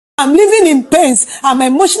I'm living in pains. I'm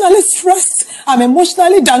emotionally stressed. I'm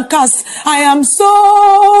emotionally downcast. I am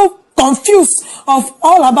so confused of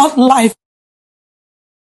all about life.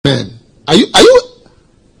 Man, are you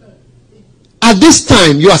at this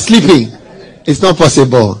time you are sleeping? It's not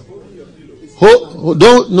possible.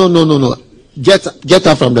 Don't no. Get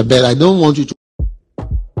up from the bed. I don't want you to.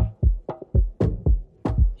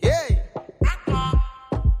 Hey,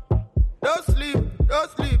 don't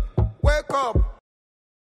sleep, wake up.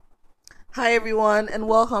 Hi everyone, and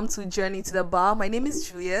welcome to Journey to the Bar. My name is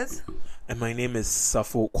Juliet. And my name is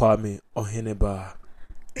Safo Kwame Oheneba.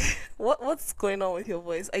 What's going on with your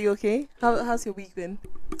voice? Are you okay? How's your week been?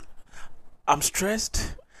 I'm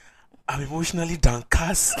stressed. I'm emotionally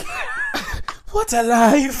downcast. What a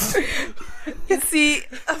life! You see,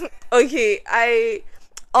 okay,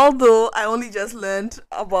 although I only just learned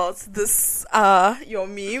about this your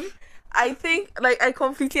meme, I think I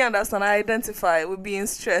completely understand. I identify with being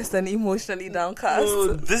stressed and emotionally downcast. Oh,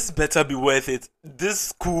 this better be worth it. This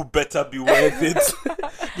school better be worth it.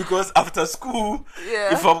 Because after school,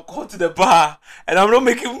 if I'm called to the bar and I'm not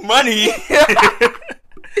making money,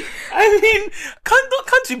 I mean,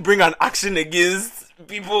 can't you bring an action against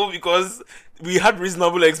people because we had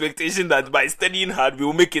reasonable expectation that by studying hard we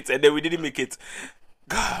will make it, and then we didn't make it.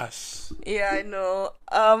 Gosh. Yeah, I know.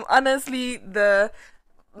 Honestly, the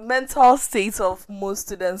mental state of most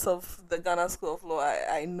students of the Ghana School of Law,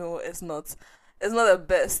 I know is not the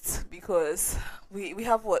best, because we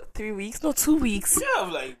have 3 weeks, not 2 weeks. Yeah,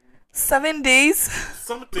 like 7 days.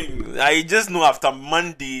 Something. I just know after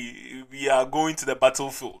Monday we are going to the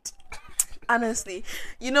battlefield. Honestly,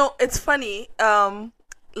 it's funny.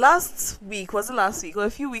 Last week or a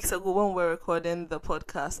few weeks ago when we were recording the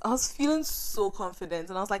podcast, I was feeling so confident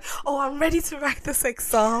and I was like, oh, I'm ready to write this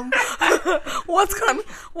exam. What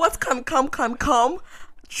can come.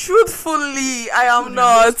 Truthfully, I am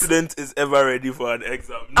not. No student is ever ready for an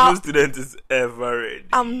exam. No student is ever ready.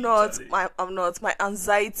 I'm not. I'm not. My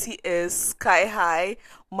anxiety is sky high.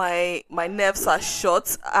 My nerves are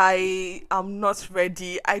shot. I am not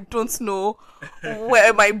ready. I don't know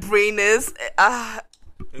where my brain is.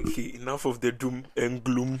 Okay, enough of the doom and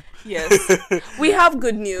gloom. Yes. We have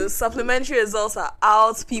good news. Supplementary results are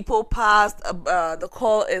out. People passed. The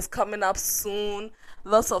call is coming up soon.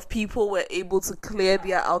 Lots of people were able to clear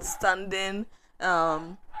their outstanding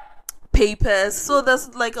papers. So there's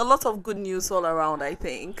a lot of good news all around, I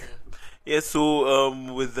think. Yeah, so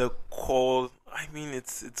with the call, I mean,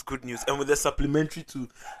 it's good news. And with the supplementary too,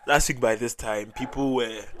 last week by this time, people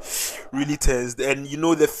were really tensed. And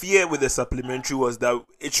the fear with the supplementary was that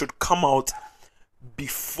it should come out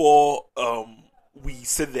before we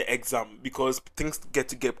set the exam, because things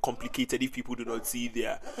get complicated if people do not see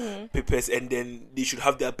their papers, and then they should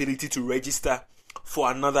have the ability to register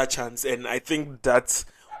for another chance. And I think that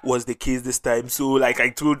was the case this time. So I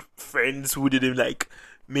told friends who didn't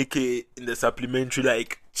make it in the supplementary,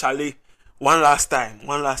 Charlie, one last time,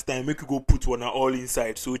 make you go put one all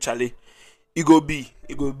inside. So Charlie, it go be.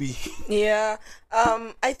 Yeah.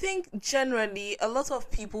 I think generally a lot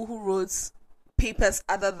of people who wrote papers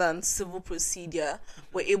other than civil procedure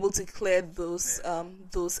were able to clear those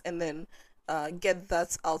and then get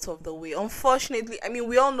that out of the way. Unfortunately, I mean,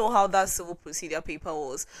 we all know how that civil procedure paper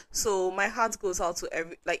was, so my heart goes out to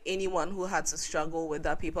anyone who had to struggle with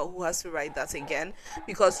that paper, who has to write that again,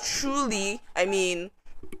 because truly, I mean,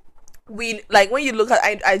 when you look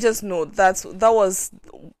at, I just know that was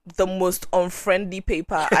the most unfriendly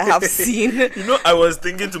paper I have seen. I was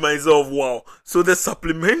thinking to myself, wow, so the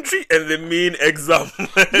supplementary and the main exam.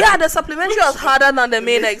 Yeah, the supplementary was harder than the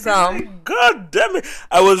main exam. God damn it.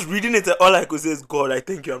 I was reading it and all I could say is, God, I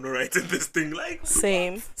thank you I'm not writing this thing.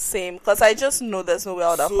 Same, because I just know there's no way I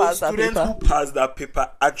would have passed that paper. Students who passed that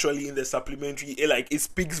paper actually in the supplementary, it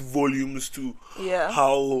speaks volumes to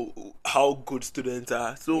how good students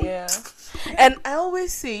are. So yeah. And I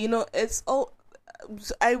always say, it's all,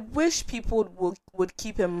 I wish people would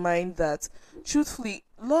keep in mind that truthfully,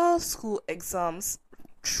 law school exams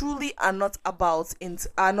truly are not about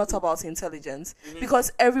intelligence,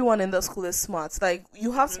 because everyone in the school is smart.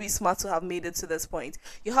 You have to be smart to have made it to this point.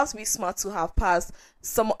 You have to be smart to have passed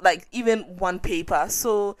some, even one paper.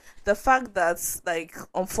 So the fact that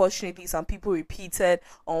unfortunately some people repeated,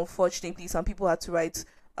 unfortunately some people had to write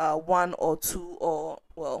one or two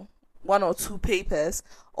papers,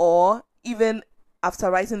 or even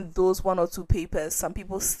after writing those 1 or 2 papers, some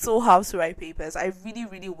people still have to write papers. I really,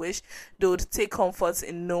 really wish they would take comfort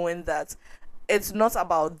in knowing that it's not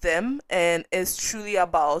about them and it's truly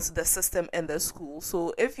about the system and the school.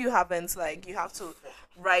 So if you haven't, you have to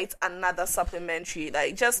write another supplementary,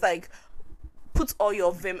 put all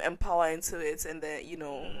your vim and power into it, and then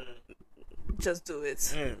just do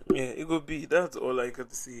it. Yeah, it could be. That's all I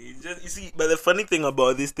could see. Just, you see, but the funny thing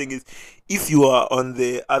about this thing is, if you are on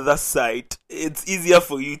the other side, it's easier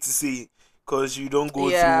for you to see because you don't go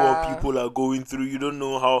through what people are going through. You don't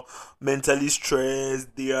know how mentally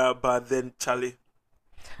stressed they are. But then, Charlie,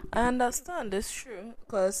 I understand, it's true.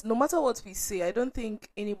 Because no matter what we say, I don't think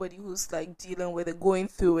anybody who's like dealing with it, going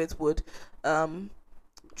through it, would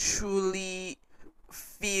truly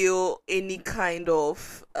feel any kind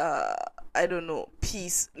of I don't know,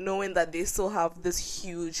 peace, knowing that they still have this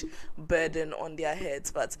huge burden on their heads.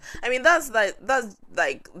 But I mean, that's like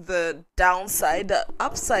the downside. The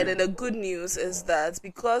upside and the good news is that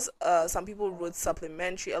because some people wrote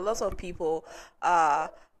supplementary, a lot of people are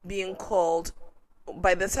being called.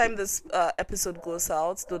 By the time this episode goes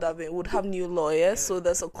out, would have new lawyers. So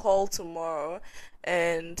there's a call tomorrow,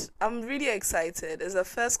 and I'm really excited. It's the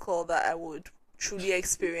first call that I would truly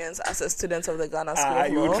experience as a student of the Ghana School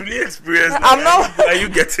of you Law. truly experience. I'm not. Are you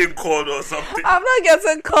getting called or something? I'm not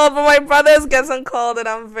getting called, but my brother is getting called, and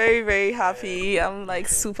I'm very, very happy. I'm like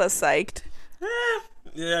super psyched.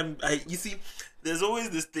 Yeah, you see, there's always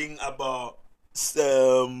this thing about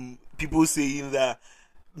people saying that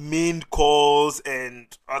main calls and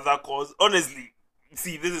other calls. Honestly,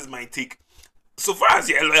 see, this is my take. So far as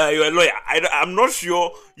you're a lawyer. I'm not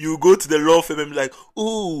sure you go to the law firm and be like,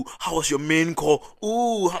 "Ooh, how was your main call?"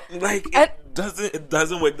 Ooh, like it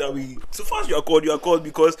doesn't work that way. So far as you are called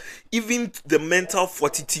because even the mental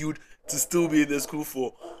fortitude to still be in the school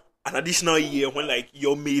for an additional year when like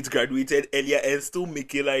your mates graduated earlier and still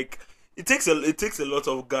make it, like it takes a lot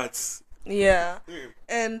of guts. Yeah,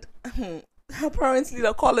 and apparently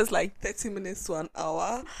the call is like 30 minutes to an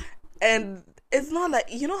hour, and it's not like,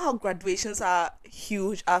 how graduations are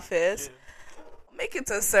huge affairs. Make it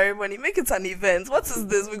a ceremony, make it an event. What is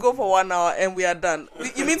this? We go for 1 hour and we are done.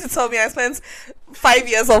 You mean to tell me I spent 5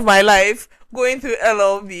 years of my life going through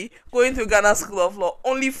LLB, going through Ghana School of Law,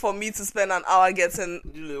 only for me to spend an hour getting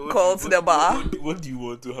called to the bar? What do you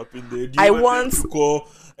want to happen there? Do you I want them to call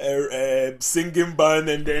a singing band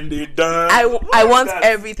and then they dance? I want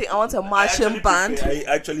everything. I want a marching band. I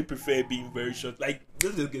actually prefer being very short. Like,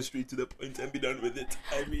 let's just get straight to the point and be done with it.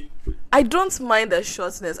 I mean, I don't mind the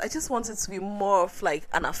shortness. I just want it to be more of like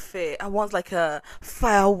an affair. I want like a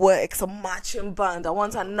fireworks, a marching band. I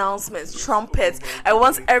want announcements, trumpets. I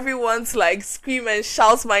want everyone to like scream and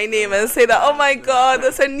shout my name and say that, oh my God,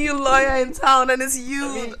 there's a new lawyer in town and it's you.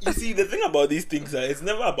 I mean, you see, the thing about these things is it's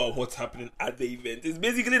never about what's happening at the event. It's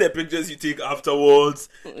basically the pictures you take afterwards.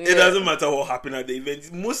 Yeah. It doesn't matter what happened at the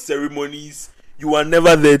event. Most ceremonies, you are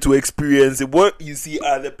never there to experience it. What you see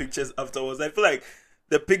are the pictures afterwards. I feel like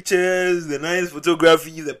the pictures, the nice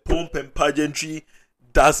photography, the pomp and pageantry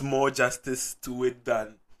does more justice to it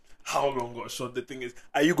than how long or short the thing is.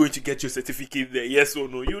 Are you going to get your certificate there? Yes or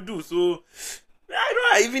no? You do. So, I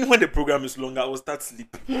don't know. Even when the program is long, I will start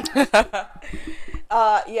sleeping.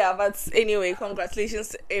 Yeah, but anyway, congratulations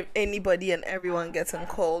to anybody and everyone getting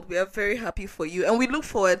called. We are very happy for you, and we look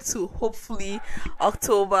forward to hopefully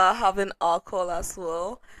October having our call as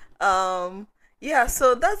well. Yeah,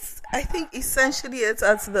 so that's, I think, essentially it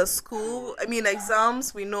at the school. I mean,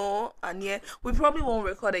 exams, we know, and yeah, we probably won't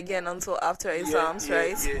record again until after exams,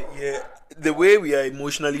 right? Yeah. The way we are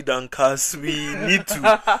emotionally downcast, we need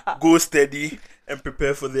to go steady and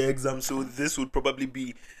prepare for the exam. So this would probably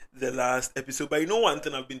be the last episode. But you know one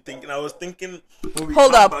thing I've been thinking? I was thinking when we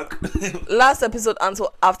Hold up. back, last episode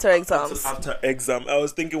until after exams. After exam. I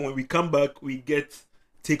was thinking when we come back, we get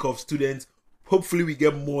take off students. Hopefully we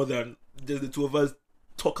get more than just the two of us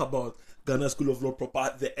talk about Ghana School of Law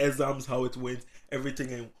proper, the exams, how it went,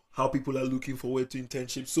 everything, and how people are looking forward to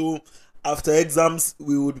internship. So after exams,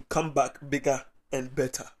 we would come back bigger and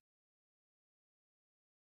better.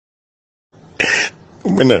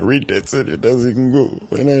 When I read that, it doesn't go.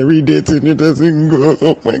 When I read it doesn't go.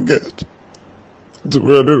 Oh my God. So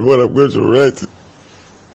I don't know what I'm going to write.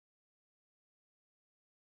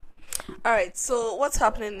 All right, so what's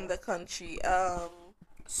happening in the country?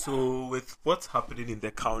 So with what's happening in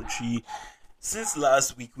the country, since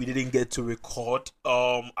last week we didn't get to record,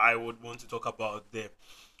 I would want to talk about the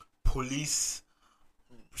police,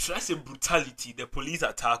 should I say brutality, the police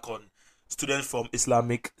attack on students from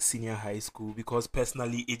Islamic Senior High School, because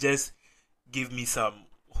personally it just gave me some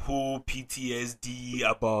whole PTSD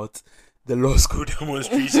about the law school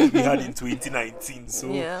demonstration we had in 2019.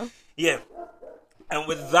 So yeah. And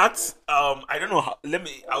with that, I don't know how,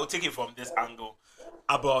 I'll take it from this angle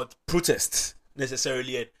about protests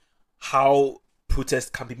necessarily and how protests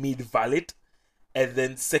can be made valid, and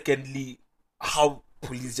then secondly, how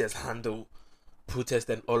police just handle protest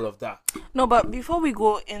and all of that. No, but before we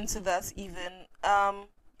go into that, even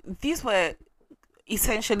these were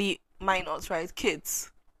essentially minors, right?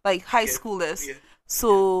 Kids, like high schoolers. Yeah.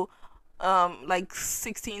 So, like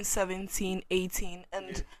 16, 17, 18.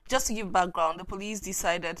 And just to give background, the police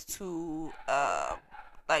decided to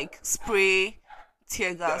like spray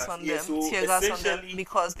tear gas on Yeah, them, so tear gas on them essentially-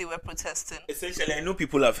 because they were protesting. Essentially, I know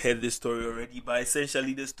people have heard this story already, but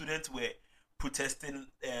essentially the students were protesting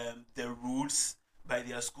the rules by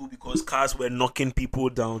their school because cars were knocking people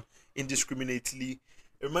down indiscriminately.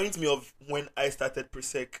 It reminds me of when I started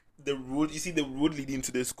Presec. The road leading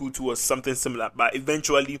to the school too was something similar, but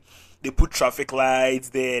eventually they put traffic lights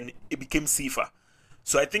there and it became safer.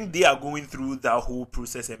 So I think they are going through that whole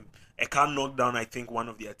process, and a car knocked down, I think, one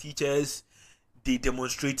of their teachers. They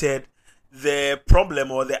demonstrated. The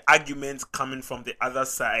problem or the argument coming from the other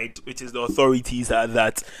side, which is the authorities, are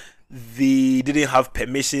that they didn't have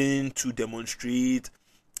permission to demonstrate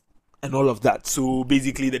and all of that. So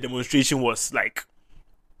basically the demonstration was like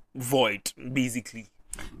void, basically.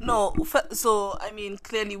 No, so I mean,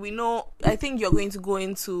 clearly we know. I think you're going to go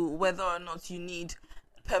into whether or not you need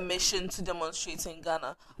permission to demonstrate in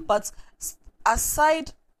Ghana. But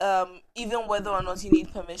aside, even whether or not you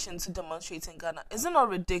need permission to demonstrate in Ghana, is it not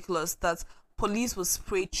ridiculous that police will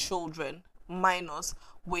spray children, minors,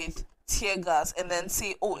 with tear gas and then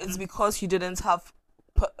say, "Oh, it's because you didn't have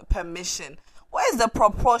permission"? Where is the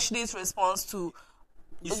proportionate response to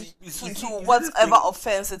whatever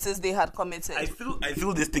offense it is they had committed? I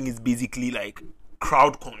feel this thing is basically like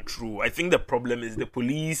crowd control. I think the problem is the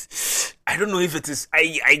police. I don't know if it is.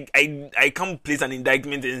 I can't place an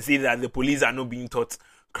indictment and say that the police are not being taught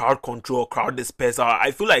crowd control, crowd dispersal.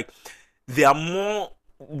 I feel like there are more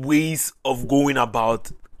ways of going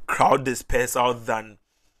about crowd dispersal than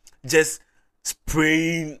just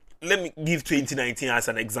spraying. Let me give 2019 as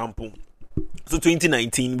an example. So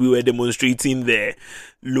 2019, we were demonstrating the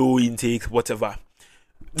low intake, whatever.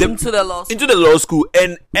 Into the law school. Into the law school,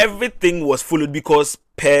 and everything was followed because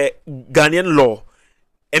per Ghanaian law,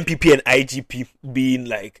 MPP and IGP being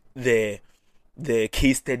like the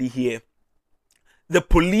case study here, the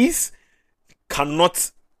police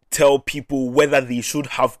cannot tell people whether they should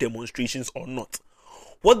have demonstrations or not.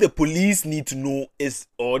 What the police need to know is,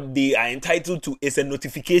 or they are entitled to, is a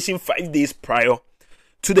notification 5 days prior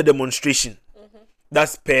to the demonstration.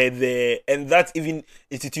 That's and that's even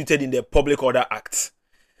instituted in the Public Order Act.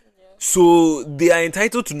 So they are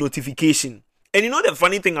entitled to notification. And you know the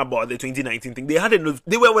funny thing about the 2019 thing, they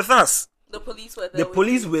were with us. The police were there. The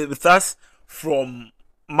police were with us from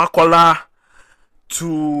Makola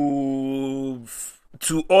to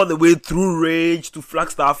all the way through Rage to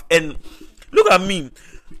Flagstaff. And look at me.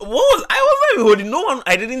 I wasn't even holding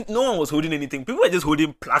no one was holding anything. People were just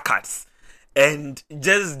holding placards and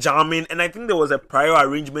just jamming. And I think there was a prior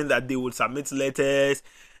arrangement that they would submit letters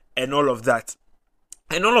and all of that.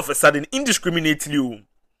 And all of a sudden, indiscriminately,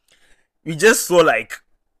 we just saw like,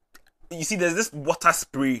 you see, there's this water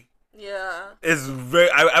spray. Yeah. It's very.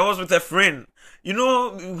 I was with a friend. You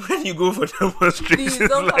know, when you go for demonstrations, Please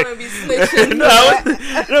don't like, come and be snitching.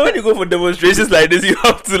 when you go for demonstrations like this, you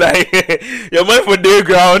have to like your mind for day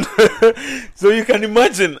ground. So you can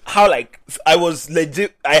imagine how like I was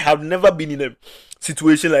legit. I have never been in a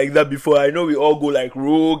situation like that before. I know we all go like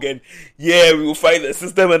rogue and we will fight the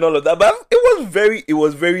system and all of that, but it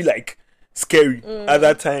was very like scary at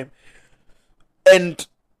that time. And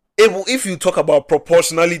if you talk about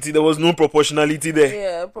proportionality, there was no proportionality there.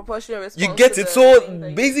 Yeah, proportional response. You get it. So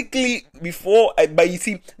basically, but you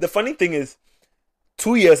see, the funny thing is,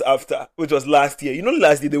 2 years after, which was last year,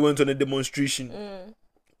 last year they went on a demonstration.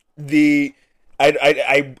 I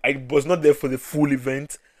was not there for the full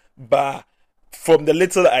event, but from the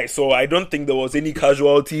little I saw, I don't think there was any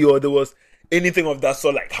casualty or there was anything of that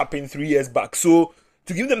sort like happened 3 years back. So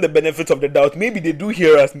to give them the benefit of the doubt, maybe they do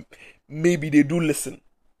hear us, maybe they do listen.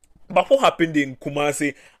 But what happened in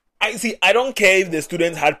Kumasi, I don't care if the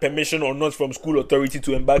students had permission or not from school authority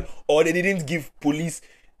to embark, or they didn't give police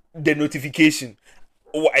the notification.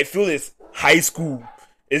 What I feel is high school.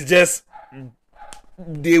 It's just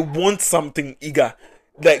they want something eager.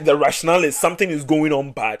 Like the rationale is something is going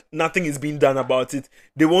on bad. Nothing is being done about it.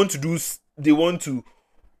 They want to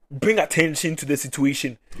bring attention to the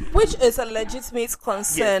situation, which is a legitimate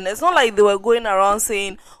concern. It's not like they were going around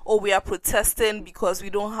saying, "Oh, we are protesting because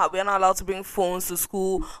we're not allowed to bring phones to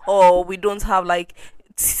school, or we don't have like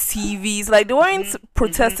TVs." Like they weren't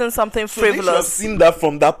protesting something frivolous. So they should have seen that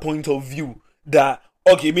from that point of view. That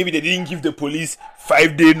okay, maybe they didn't give the police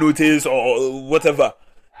 5-day notice or whatever.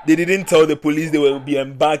 They didn't tell the police they will be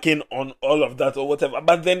embarking on all of that or whatever.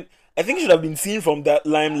 But then I think it should have been seen from that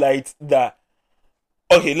limelight that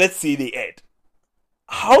okay, let's say they had,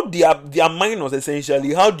 how their mind was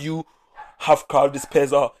essentially, how do you have crowd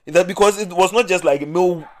dispersal? Is that because it was not just like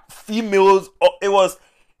male, females, or it was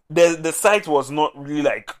the site was not really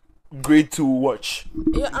like great to watch.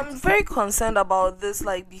 Yeah, I'm very concerned about this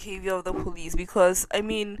like behavior of the police, because I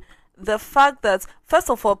mean the fact that first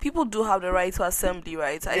of all people do have the right to assembly,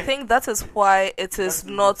 right? I think that is why it is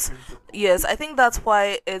not, yes, I think that's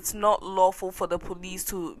why it's not lawful for the police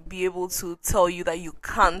to be able to tell you that you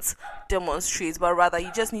can't demonstrate, but rather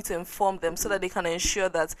you just need to inform them so that they can ensure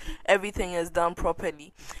that everything is done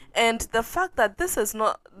properly. And the fact that this is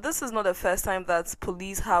not the first time that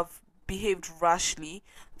police have behaved rashly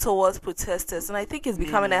towards protesters, and I think it's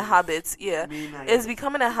becoming a habit. Yeah, it's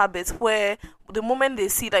becoming a habit where the moment they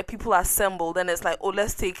see that people are assembled, then it's like, oh,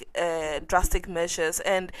 let's take drastic measures,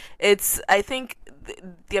 and I think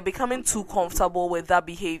they're becoming too comfortable with that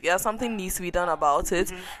behavior. Something needs to be done about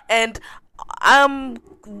it. And I'm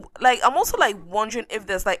also like wondering if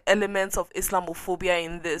there's like elements of Islamophobia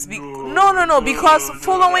in this. No, because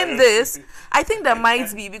following this, I think there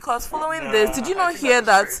might be, because following this, did you not hear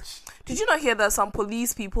that some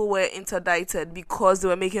police people were interdicted because they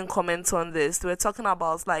were making comments on this? They were talking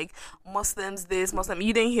about like Muslims this, Muslim.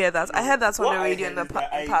 You didn't hear that? I heard that on the radio in the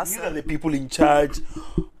past. I knew that the people in charge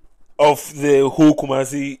of the whole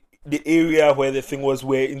Kumasi, the area where the thing was,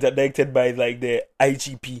 were interdicted by like the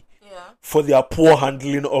IGP for their poor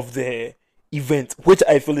handling of the event, which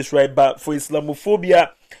I feel is right. But for Islamophobia,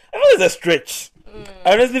 I know it's a stretch.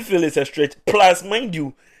 I honestly feel it's a stretch. Plus, mind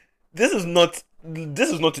you, this is not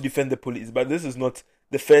to defend the police, but this is not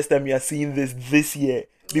the first time we are seeing this year.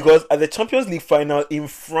 Because at the Champions League final in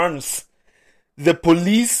France, the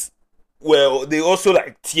police, well, they also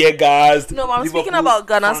like tear gassed. No, I'm speaking about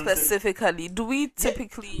Ghana specifically. Do we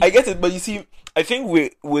typically? I get it, but you see, I think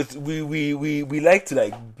we like to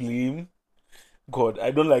like blame God.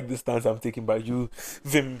 I don't like this stance I'm taking, but you,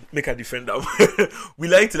 Vim, make a defender. We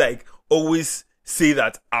like to like always say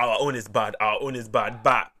that our own is bad,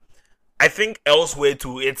 but I think elsewhere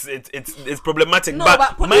too, it's problematic. No,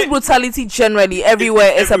 but police brutality generally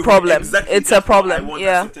everywhere is a problem. Exactly, it's a problem.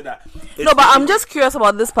 Yeah. No, but I'm just curious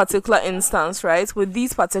about this particular instance, right? With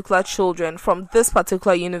these particular children from this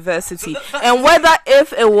particular university, and whether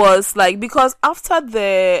if it was like, because after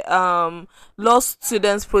the law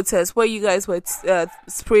students protest where you guys were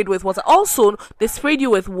sprayed with water, also they sprayed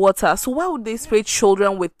you with water. So why would they spray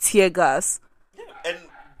children with tear gas? And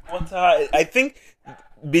water, I think.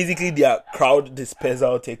 Basically, their crowd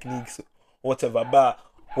dispersal techniques, whatever. But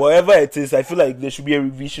whatever it is, I feel like there should be a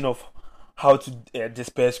revision of how to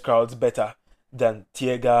disperse crowds better than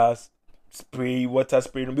tear gas, water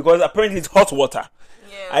spray. Because apparently it's hot water.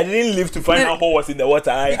 Yeah. I didn't live to find out what was in the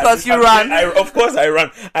water. Because you ran. Of course, I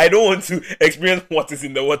ran. I don't want to experience what is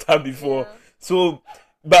in the water before. Yeah. So,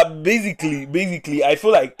 but basically, I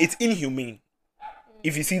feel like it's inhumane.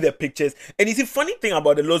 If you see the pictures, and you see, funny thing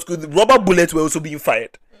about the law school, the rubber bullets were also being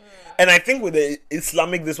fired, and I think with the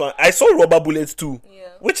Islamic this one, I saw rubber bullets too,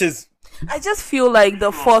 which is. I just feel like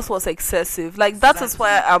the force was excessive. Like that is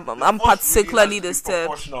why I'm particularly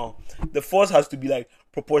disturbed. The force has to be like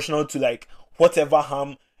proportional to like whatever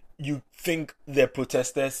harm you think the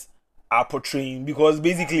protesters are portraying, because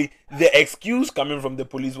basically the excuse coming from the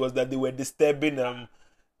police was that they were disturbing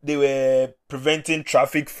they were preventing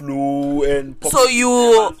traffic flow and so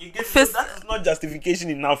that is not justification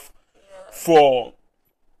enough for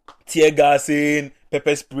tear gassing,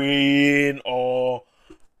 pepper spraying, or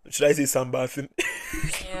should I say sunbathing?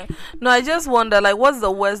 Yeah. No, I just wonder, like, what's the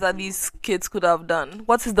worst that these kids could have done?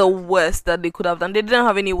 What is the worst that they could have done? They didn't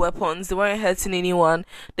have any weapons. They weren't hurting anyone.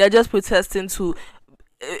 They're just protesting to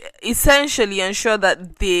essentially ensure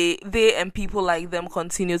that they and people like them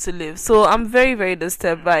continue to live. So I'm very, very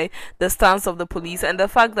disturbed by the stance of the police and the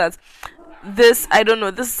fact that this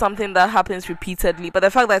is something that happens repeatedly, but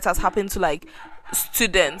the fact that it has happened to like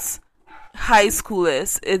students, high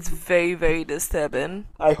schoolers, it's very, very disturbing.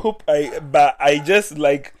 But I just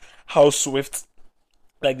like how swift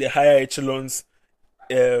like the higher echelons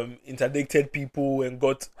interdicted people and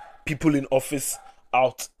got people in office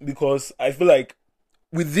out, because I feel like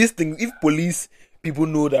with these things, if police people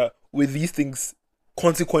know that with these things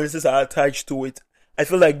consequences are attached to it, I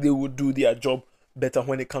feel like they would do their job better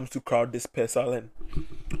when it comes to crowd dispersal and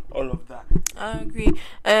all of that. I agree,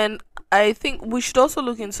 and I think we should also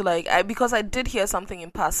look into because I did hear something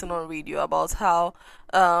in passing on radio about how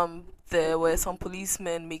there were some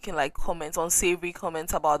policemen making like comments, unsavory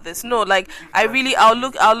comments about this. No, like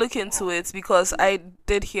I'll look into it, because I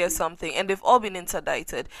did hear something, and they've all been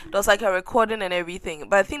interdicted. There was like a recording and everything,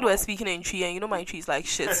 but I think they were speaking in Twi, and my Twi is like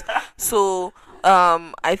shit. So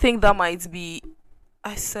I think that might be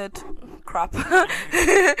I said crap,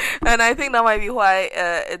 and I think that might be why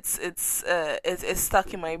it's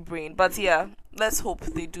stuck in my brain. But yeah, let's hope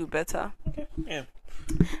they do better. Yeah.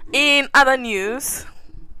 In other news,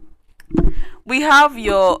 we have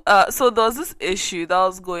your so there was this issue that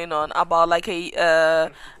was going on about like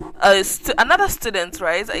another student,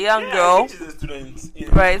 right? A young Yeah, I girl, think she's a student. Yeah.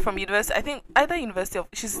 right, from university. I think either university of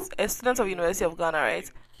she's a student of University of Ghana,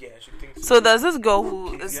 right? Yeah, I should think so. So there's this girl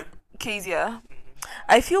who is Kezia.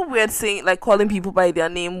 I feel weird saying like calling people by their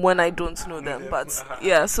name when I don't know them, but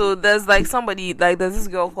yeah. So there's like somebody like there's this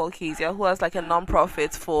girl called Kezia who has like a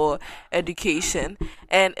non-profit for education,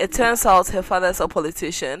 and it turns out her father's a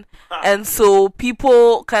politician, and so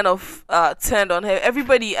people kind of turned on her.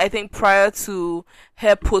 Everybody, I think, prior to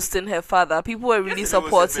her posting her father, people were really Yesterday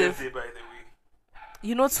was her supportive. birthday, by the way.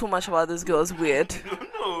 You know too much about this girl. It's weird.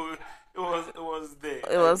 No, it was there.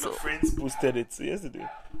 It was- My friends posted it yesterday.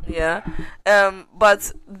 Yeah.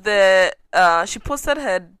 But the she posted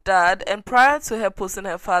her dad, and prior to her posting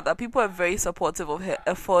her father, people were very supportive of her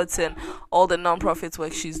efforts and all the non-profit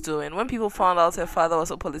work she's doing. When people found out her father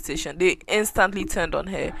was a politician, they instantly turned on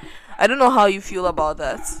her. I don't know how you feel about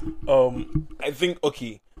that. I think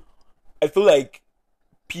I feel like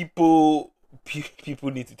people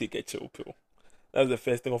need to take a chill pill. That's the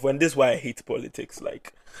first thing. And this is why I hate politics.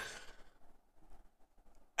 Like,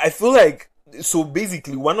 I feel like, so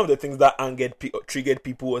basically one of the things that triggered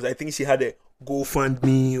people was, I think she had a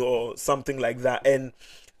GoFundMe or something like that, and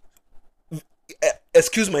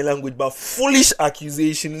excuse my language, but foolish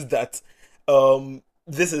accusations that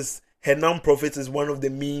this is her non-profit is one of the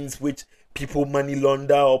means which people money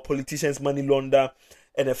launder or politicians money launder,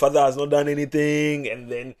 and her father has not done anything,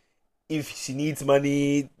 and then if she needs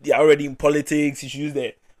money, they're already in politics, she should use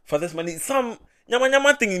their father's money. Some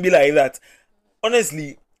nyama thing be like that.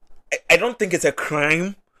 Honestly, I don't think it's a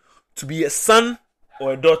crime to be a son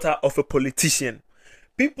or a daughter of a politician.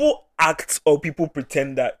 People act or people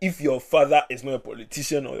pretend that if your father is not a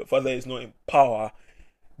politician or your father is not in power,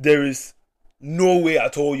 there is no way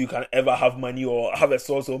at all you can ever have money or have a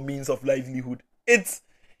source or means of livelihood. It's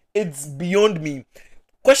beyond me.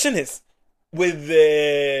 Question is, with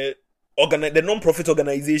the non-profit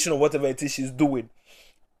organization or whatever it is she's doing,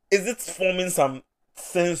 is it forming some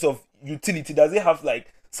sense of utility? Does it have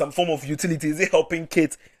like some form of utility? Is it helping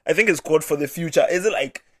kids? I think it's called For the Future. Is it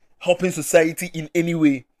like helping society in any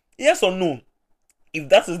way? Yes or no? If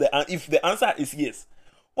the answer is yes,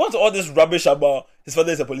 what's all this rubbish about his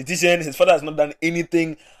father is a politician, his father has not done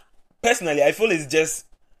anything? Personally, I feel it's just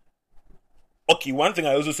okay. One thing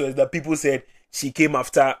I also saw is that people said she came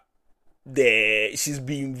after she's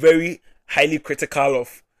being very highly critical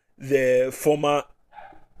of the former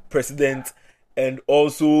president, and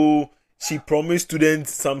also she promised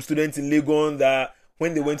some students in Legon that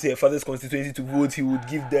when they went to her father's constituency to vote, he would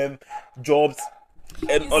give them jobs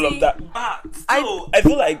and all of that. But still, I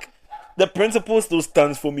feel like the principle still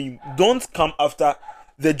stands for me. Don't come after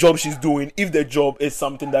the job she's doing if the job is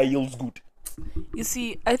something that yields good. You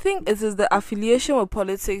see, I think it is the affiliation with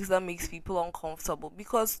politics that makes people uncomfortable,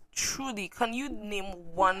 because truly, can you name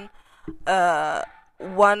one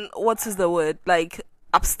what is the word, like,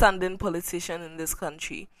 upstanding politician in this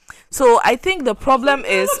country? So I think the problem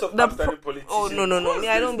is oh no,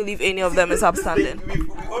 I don't believe any of them is upstanding.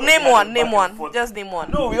 Name one, just name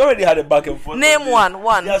one. No, we already had a back and forth. Name one.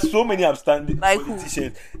 There are so many upstanding Like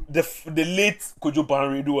politicians. The late Kojo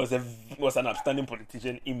Banredu was an upstanding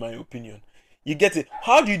politician, in my opinion. You get it?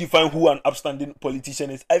 How do you define who an upstanding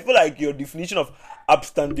politician is? I feel like your definition of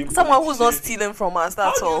upstanding Someone who's not stealing from us,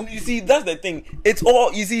 that's all. You see, that's the thing. It's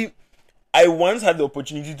all, you see, I once had the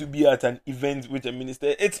opportunity to be at an event with a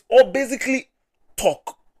minister. It's all basically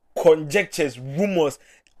talk, conjectures, rumors,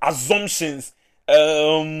 assumptions.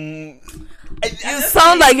 You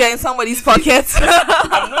sound like you're in somebody's pocket.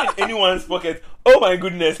 I'm not in anyone's pocket. Oh my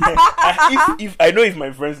goodness. If I know if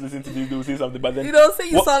my friends listen to this, they will say something, but then You don't say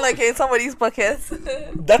you sound like you're in somebody's pocket.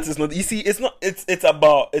 that is not, you see, it's not, it's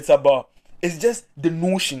just the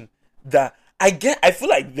notion that I feel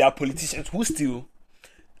like there are politicians who still,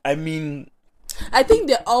 I mean, I think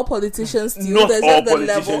they're all politicians still. Not There's all just the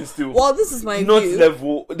politicians level. still. Well, this is my not view.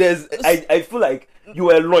 level. I feel like you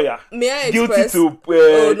are a lawyer. May I guilty express? to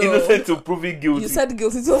Oh, no. innocent to proving guilty. You said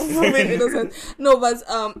guilty to proving innocent. No, but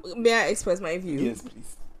may I express my view? Yes,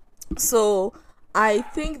 please. So I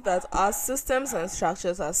think that our systems and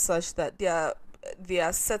structures are such that they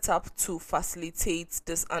are set up to facilitate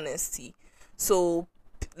dishonesty. So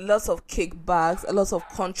lots of kickbacks, a lot of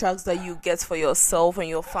contracts that you get for yourself and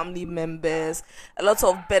your family members, a lot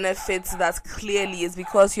of benefits that clearly is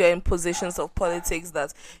because you're in positions of politics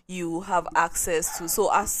that you have access to. So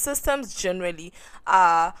our systems generally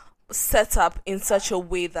are set up in such a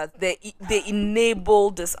way that they enable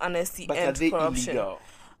dishonesty But are and they corruption. illegal?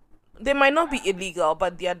 They might not be illegal,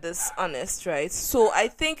 but they are dishonest, right? So I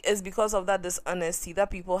think it's because of that dishonesty that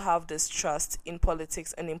people have distrust in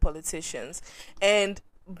politics and in politicians, and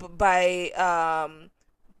by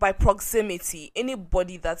proximity,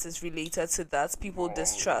 anybody that is related to that, people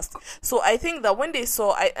distrust. So I think that when they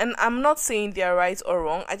saw, and I'm not saying they're right or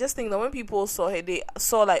wrong, I just think that when people saw her, they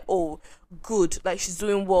saw like, oh, good, like she's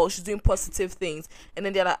doing well, she's doing positive things, and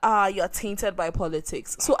then they're like, you're tainted by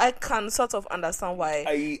politics. So I can sort of understand why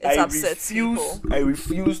it upsets people. I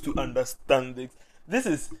refuse to understand this. This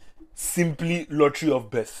is simply lottery of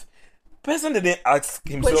birth. Person didn't ask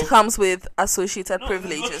himself. Which comes with associated No,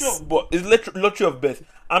 privileges. It's lottery of birth.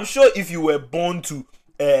 I'm sure if you were born to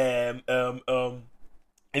if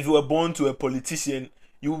you were born to a politician,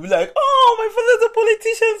 you would be like, oh, my father's a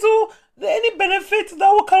politician, so there any benefits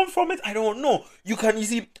that will come from it? I don't know. You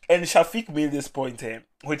see, and Shafiq made this point here,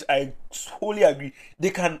 which I wholly agree.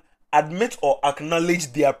 They can admit or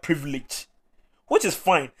acknowledge their privilege, which is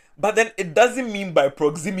fine. But then it doesn't mean by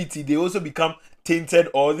proximity they also become tainted,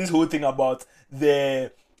 or this whole thing about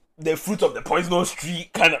the fruit of the poisonous tree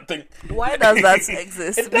kind of thing. Why does that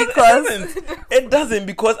exist? It doesn't,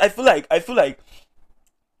 because I feel like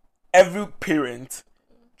every parent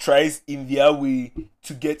tries in their way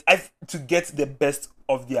to get the best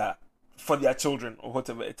of for their children, or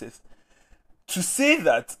whatever it is. To say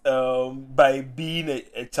that by being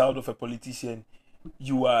a child of a politician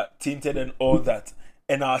you are tainted and all that,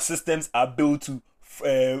 and our systems are built to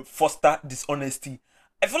foster dishonesty.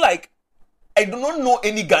 I feel like I do not know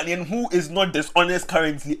any Ghanaian who is not dishonest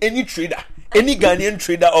currently. Any Ghanaian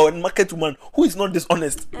trader or market woman who is not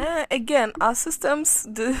dishonest. Again, our systems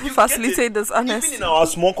You facilitate get it? dishonesty. Even in our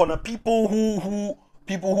small corner, people who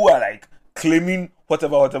are like claiming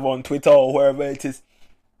whatever on Twitter or wherever it is,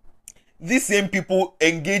 these same people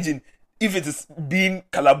engage in, if it is being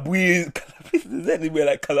calabui, is there anywhere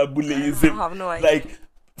like calabuleism? I have no idea. Like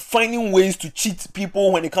finding ways to cheat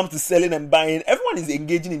people when it comes to selling and buying. Everyone is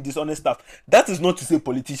engaging in dishonest stuff. That is not to say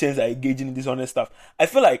politicians are engaging in dishonest stuff. I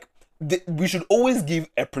feel like we should always give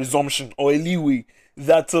a presumption or a leeway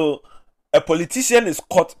that a politician is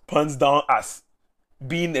caught pants down as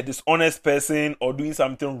being a dishonest person or doing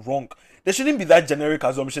something wrong. There shouldn't be that generic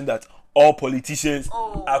assumption that all politicians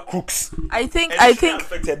are crooks. I think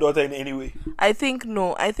affect her daughter in any way. I think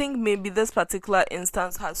no. I think maybe this particular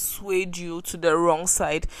instance has swayed you to the wrong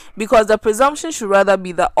side, because the presumption should rather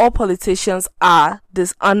be that all politicians are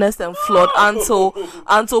dishonest and flawed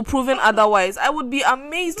until proven otherwise. I would be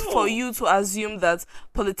amazed for you to assume that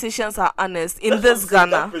politicians are honest in this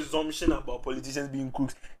Ghana. That presumption about politicians being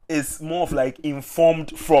crooks is more of like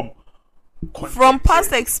informed from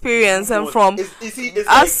past experience and from it's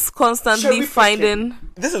us like constantly cherry-picking. finding.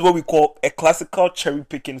 This is what we call a classical cherry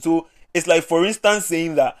picking. So it's like, for instance,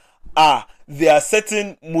 saying that there are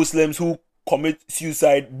certain Muslims who commit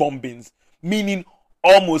suicide bombings, meaning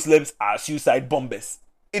all Muslims are suicide bombers.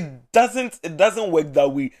 It doesn't work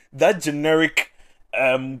that way. That generic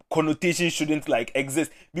connotation shouldn't like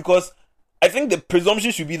exist, because I think the presumption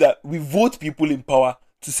should be that we vote people in power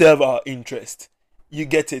to serve our interest. You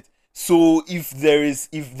get it? So if there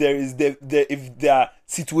are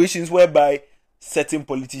situations whereby certain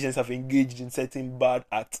politicians have engaged in certain bad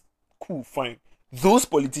acts, cool, fine. Those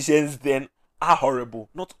politicians then are horrible.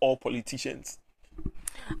 Not all politicians.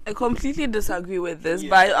 I completely disagree with this,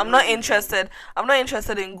 but I'm not interested. I'm not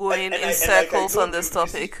interested in going in circles on this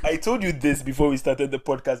topic. I told you this before we started the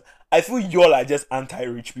podcast. I feel y'all are just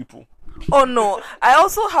anti-rich people. Oh no! I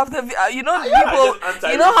also have the people. You know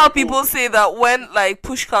how people say that when like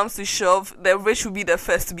push comes to shove, the rich will be the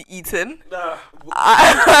first to be eaten.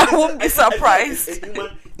 I won't be surprised.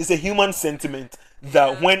 It's a human sentiment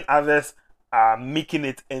that when others are making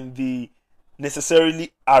it and they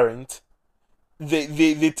necessarily aren't,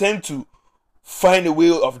 they tend to find a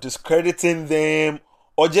way of discrediting them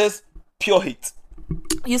or just pure hate.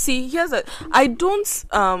 You see, here's a. I don't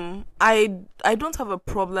have a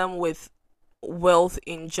problem with wealth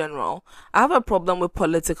in general. I have a problem with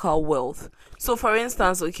political wealth. So, for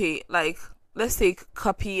instance, okay, like let's take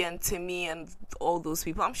Kapi and Timmy and all those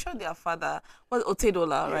people. I'm sure their father was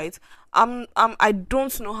Otedola, right? I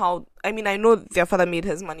don't know how. I mean, I know their father made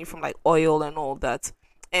his money from like oil and all that,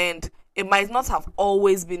 and it might not have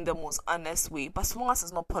always been the most honest way, but as long as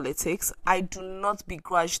it's not politics, I do not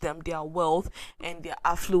begrudge them their wealth and their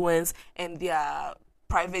affluence and their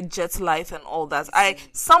private jet life and all that.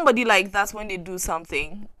 Somebody like that, when they do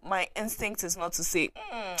something, my instinct is not to say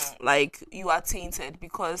like you are tainted,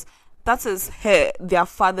 because that is their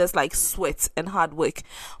father's like sweat and hard work.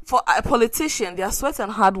 For a politician, their sweat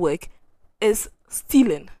and hard work is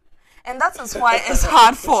stealing. And that is why it's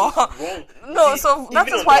hard for that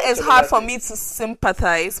is why it's hard for me to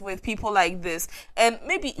sympathize with people like this. And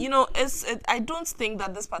maybe, I don't think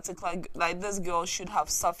that this particular, like, this girl should have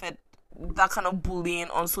suffered that kind of bullying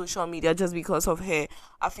on social media just because of her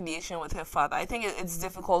affiliation with her father. I think it's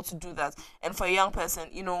difficult to do that. And for a young person,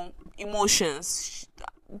 emotions,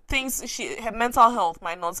 her mental health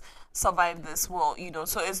might not survive this well,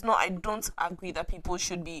 so it's not, I don't agree that people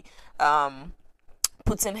should be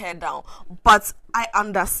putting her down, but I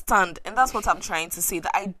understand, and that's what I'm trying to say,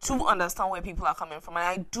 that I do understand where people are coming from, and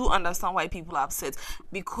I do understand why people are upset,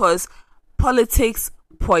 because politics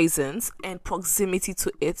poisons and proximity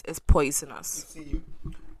to it is poisonous. You see,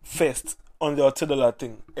 first on the Otedola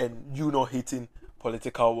thing, and you not hating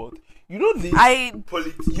political world, this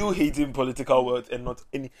you hating political world and not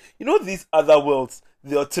any, these other worlds,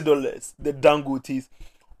 the Otedolas, the Dangotes,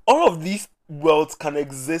 all of these worlds can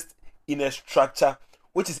exist in a structure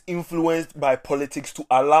which is influenced by politics to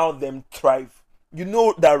allow them thrive. You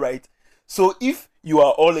know that, right? So if you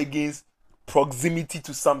are all against proximity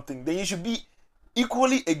to something, then you should be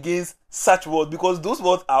equally against such worlds, because those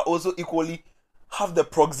worlds are also equally have the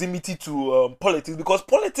proximity to politics, because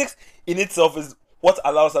politics in itself is what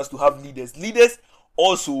allows us to have leaders. Leaders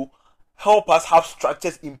also help us have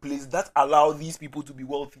structures in place that allow these people to be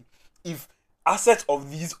wealthy. If assets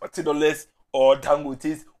of these Otedoles or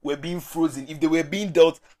Dangotes were being frozen, if they were being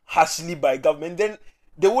dealt harshly by government, then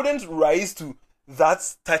they wouldn't rise to that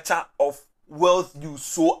stature of wealth you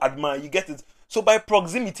so admire. You get it? So by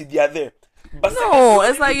proximity, they are there. But no,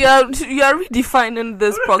 it's like you are redefining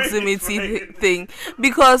this proximity thing,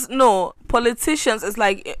 because politicians, it's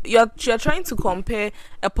like you're trying to compare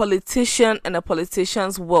a politician and a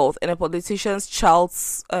politician's wealth and a politician's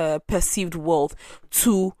child's perceived wealth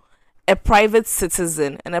to a private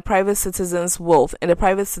citizen and a private citizen's wealth and a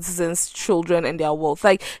private citizen's children and their wealth.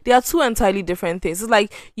 Like, they are two entirely different things. It's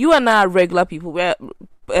like you and I are regular people. We're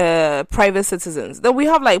private citizens. Then we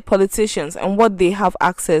have like politicians and what they have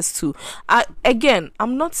access to.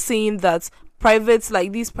 I'm not saying that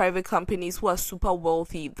these private companies who are super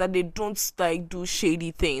wealthy, that they don't like do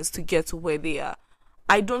shady things to get to where they are.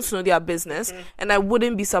 I don't know their business, and I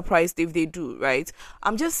wouldn't be surprised if they do, right?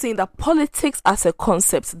 I'm just saying that politics as a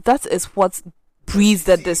concept, that is what breeds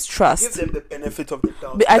the distrust. Give them the benefit of the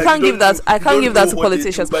doubt. I can't give that to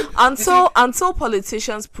politicians until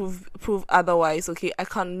politicians prove otherwise. Okay, I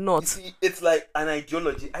cannot. You see, it's like an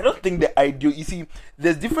ideology. I don't think you see,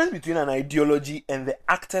 there's difference between an ideology and the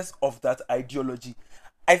actors of that ideology.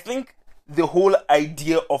 I think the whole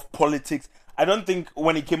idea of politics, I don't think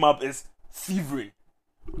when it came up is thievery.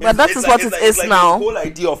 But that is what it is like now. The whole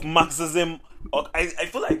idea of Marxism, I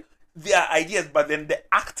feel like they are ideas, but then the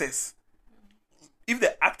actors, if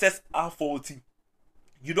the actors are faulty,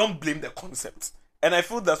 you don't blame the concept. And I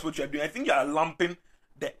feel that's what you're doing. I think you are lumping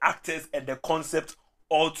the actors and the concept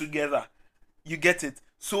all together. You get it?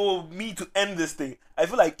 So me, to end this thing, I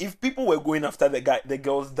feel like if people were going after the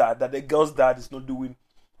girl's dad, that the girl's dad is not doing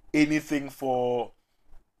anything for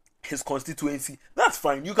his constituency, that's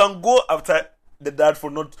fine. You can go after the dad for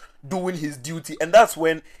not doing his duty, and that's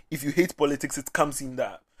when, if you hate politics, it comes in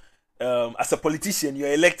that as a politician,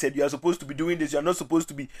 you're elected, you are supposed to be doing this. You're not supposed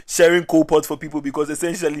to be sharing coal pots for people, because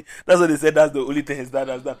essentially that's what they said, that's the only thing his dad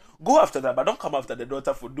has done. Go after that, but don't come after the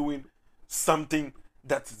daughter for doing something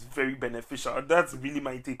that is very beneficial. That's really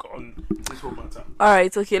my take on this whole matter. All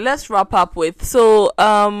right, okay, let's wrap up with, so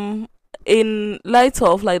in light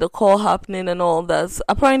of like the call happening and all that,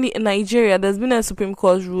 apparently in Nigeria there's been a Supreme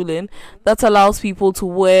Court ruling that allows people to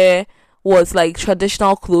wear what's like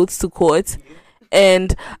traditional clothes to court,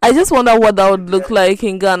 and I just wonder what that would look like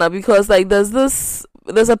in Ghana, because like there's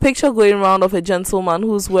a picture going around of a gentleman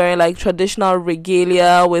who's wearing like traditional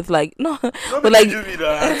regalia with like with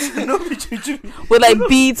like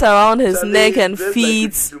beads around his neck and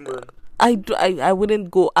feet. I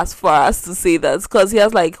wouldn't go as far as to say that, because he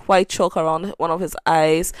has like white chalk around one of his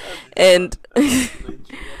eyes, and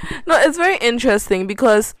no, it's very interesting,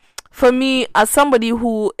 because for me, as somebody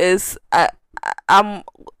who is I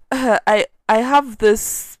have this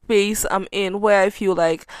space I'm in where I feel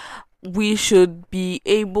like we should be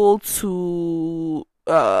able to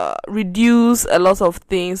reduce a lot of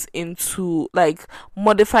things into, like,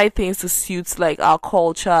 modify things to suit like our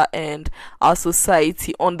culture and our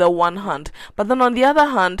society on the one hand, but then on the other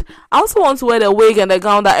hand, I also want to wear the wig and the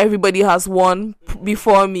gown that everybody has worn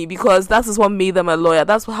before me, because that is what made them a lawyer.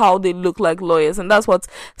 That's how they look like lawyers, and that's what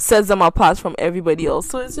sets them apart from everybody else.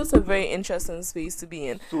 So it's just a very interesting space to be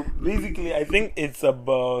in. So basically, I think it's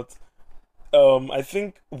about, I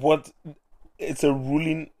think it's a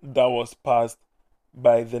ruling that was passed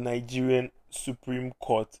by the Nigerian Supreme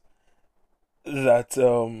Court that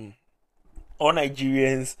all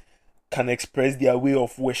Nigerians can express their way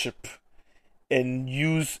of worship and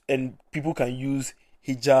people can use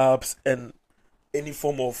hijabs and any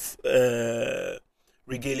form of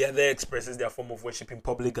regalia that expresses their form of worship in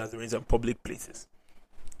public gatherings and public places.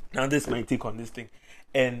 Now, this is my take on this thing,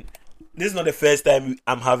 and this is not the first time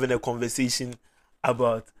I'm having a conversation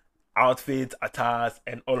about outfits, attires,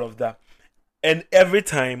 and all of that. And every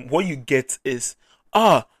time what you get is,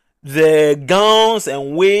 the gowns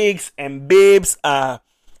and wigs and babes are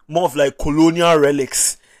more of like colonial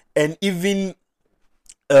relics, and even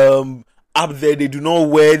up there they do not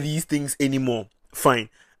wear these things anymore. Fine,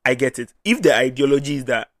 I get it. If the ideology is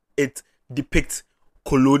that it depicts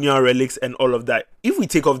colonial relics and all of that, if we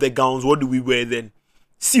take off the gowns, what do we wear then?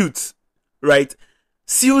 Suits, right?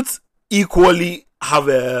 Suits equally have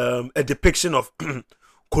a depiction of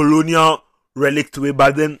colonial relic to it,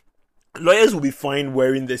 but then lawyers will be fine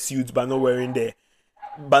wearing the suits but not wearing the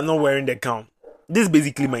gown. This is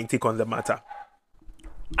basically my take on the matter.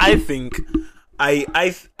 I think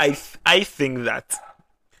that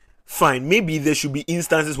fine, maybe there should be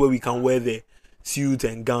instances where we can wear the suits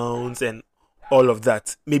and gowns and all of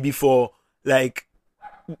that, maybe for like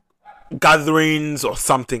gatherings or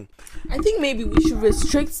something. I think maybe we should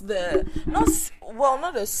restrict the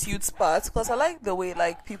not the suits part, because I like the way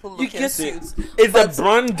like people look in suits. It's a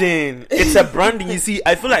branding. It's a branding. You see,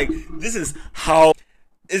 I feel like this is how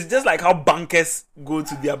it's just like how bankers go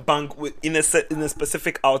to their bank in a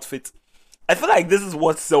specific outfit. I feel like this is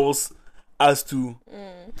what sells us to.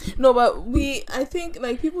 No, but I think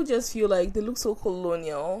like people just feel like they look so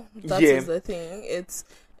colonial. That is the thing.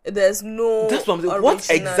 There's no. That's what I'm saying. What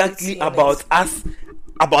exactly about us?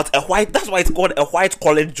 About a white, that's why it's called a white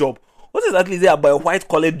collar job. What exactly is it about a white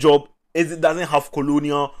collar job is it doesn't have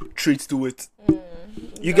colonial traits to it?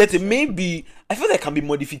 You get it? Maybe I feel there can be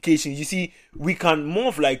modifications. You see, we can more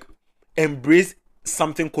of like embrace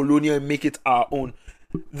something colonial and make it our own.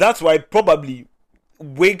 That's why probably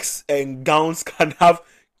wigs and gowns can have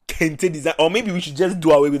kente design, or maybe we should just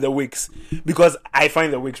do away with the wigs, because I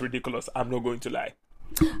find the wigs ridiculous. I'm not going to lie.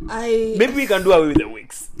 Maybe we can do away with the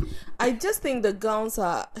wigs. I just think the gowns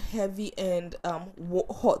are heavy and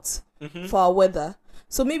hot for our weather.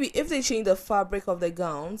 So maybe if they change the fabric of the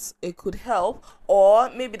gowns, it could help. Or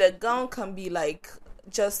maybe the gown can be like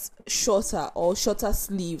just shorter or shorter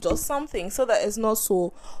sleeved or something, so that it's not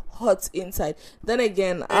so hot inside. Then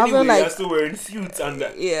again, anyway, like, you're still wearing suits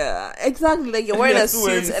under. Yeah, exactly. Like you're wearing a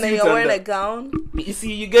suit and then you're wearing a gown. You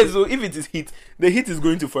see, you guys. So if it is heat, the heat is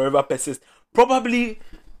going to forever persist. Probably,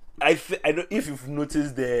 I don't. If you've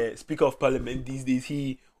noticed, the Speaker of Parliament these days,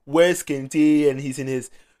 he wears kente and he's in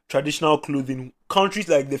his traditional clothing. Countries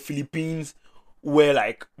like the Philippines wear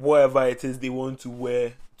like whatever it is they want to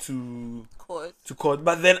wear to court.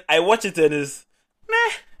 But then I watch it and it's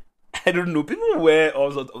meh. I don't know. People wear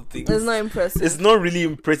all sorts of things. It's not impressive. It's not really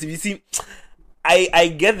impressive. You see,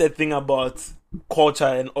 I get the thing about culture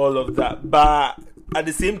and all of that, but at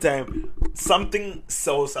the same time, something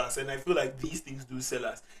sells us, and I feel like these things do sell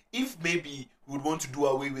us. If maybe we'd want to do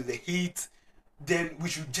away with the heat, then we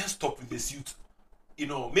should just stop with the suit. You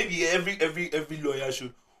know, maybe every lawyer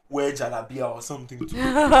should wear jalabia or something to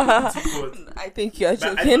court. I think you're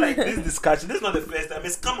joking. I feel like this discussion, this is not the first time.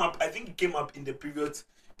 It's come up. I think it came up in the previous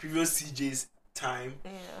CJ's time.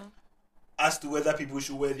 Yeah. As to whether people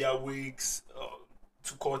should wear their wigs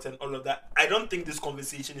to court and all of that. I don't think this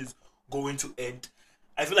conversation is going to end.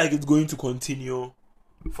 I feel like it's going to continue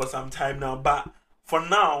for some time now. But for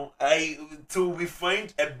now, till we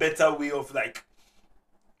find a better way of like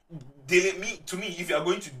dealing. To me, if you are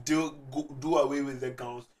going to do away with the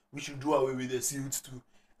gowns, we should do away with the suits too,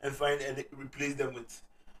 and replace them with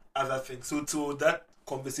other things. So till that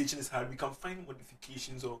conversation is had, we can find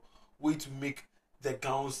modifications or way to make the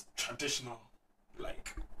gowns traditional.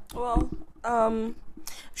 Like, well,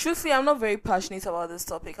 truthfully, I'm not very passionate about this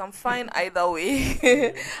topic. I'm fine either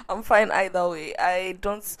way. I'm fine either way. I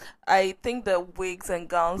think the wigs and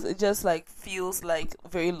gowns, it just like feels like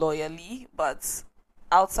very loyally, but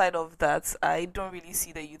outside of that, I don't really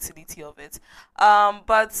see the utility of it.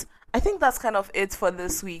 But I think that's kind of it for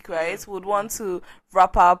this week, right? Would want to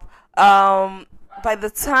wrap up. By the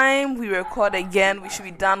time we record again, we should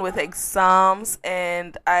be done with exams,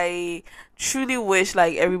 and I truly wish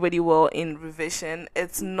like everybody well in revision.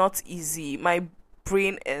 It's not easy. My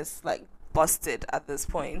brain is like busted at this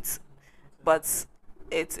point, but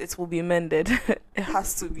it will be mended. It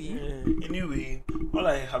has to be. Yeah. Anyway, all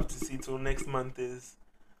I have to say till next month is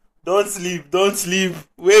don't sleep,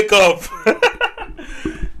 wake up.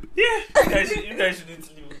 Yeah, you guys shouldn't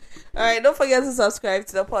sleep. All right, don't forget to subscribe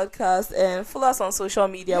to the podcast and follow us on social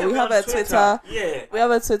media. Yeah, we have a Twitter. Yeah, we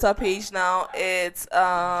have a Twitter page now. It's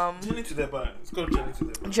Journey to the Bar. It's called Journey to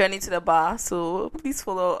the Bar. Journey to the Bar. So please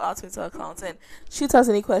follow our Twitter account and shoot us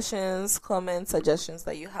any questions, comments, suggestions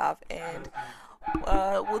that you have, and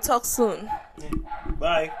we'll talk soon. Yeah.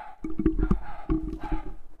 Bye.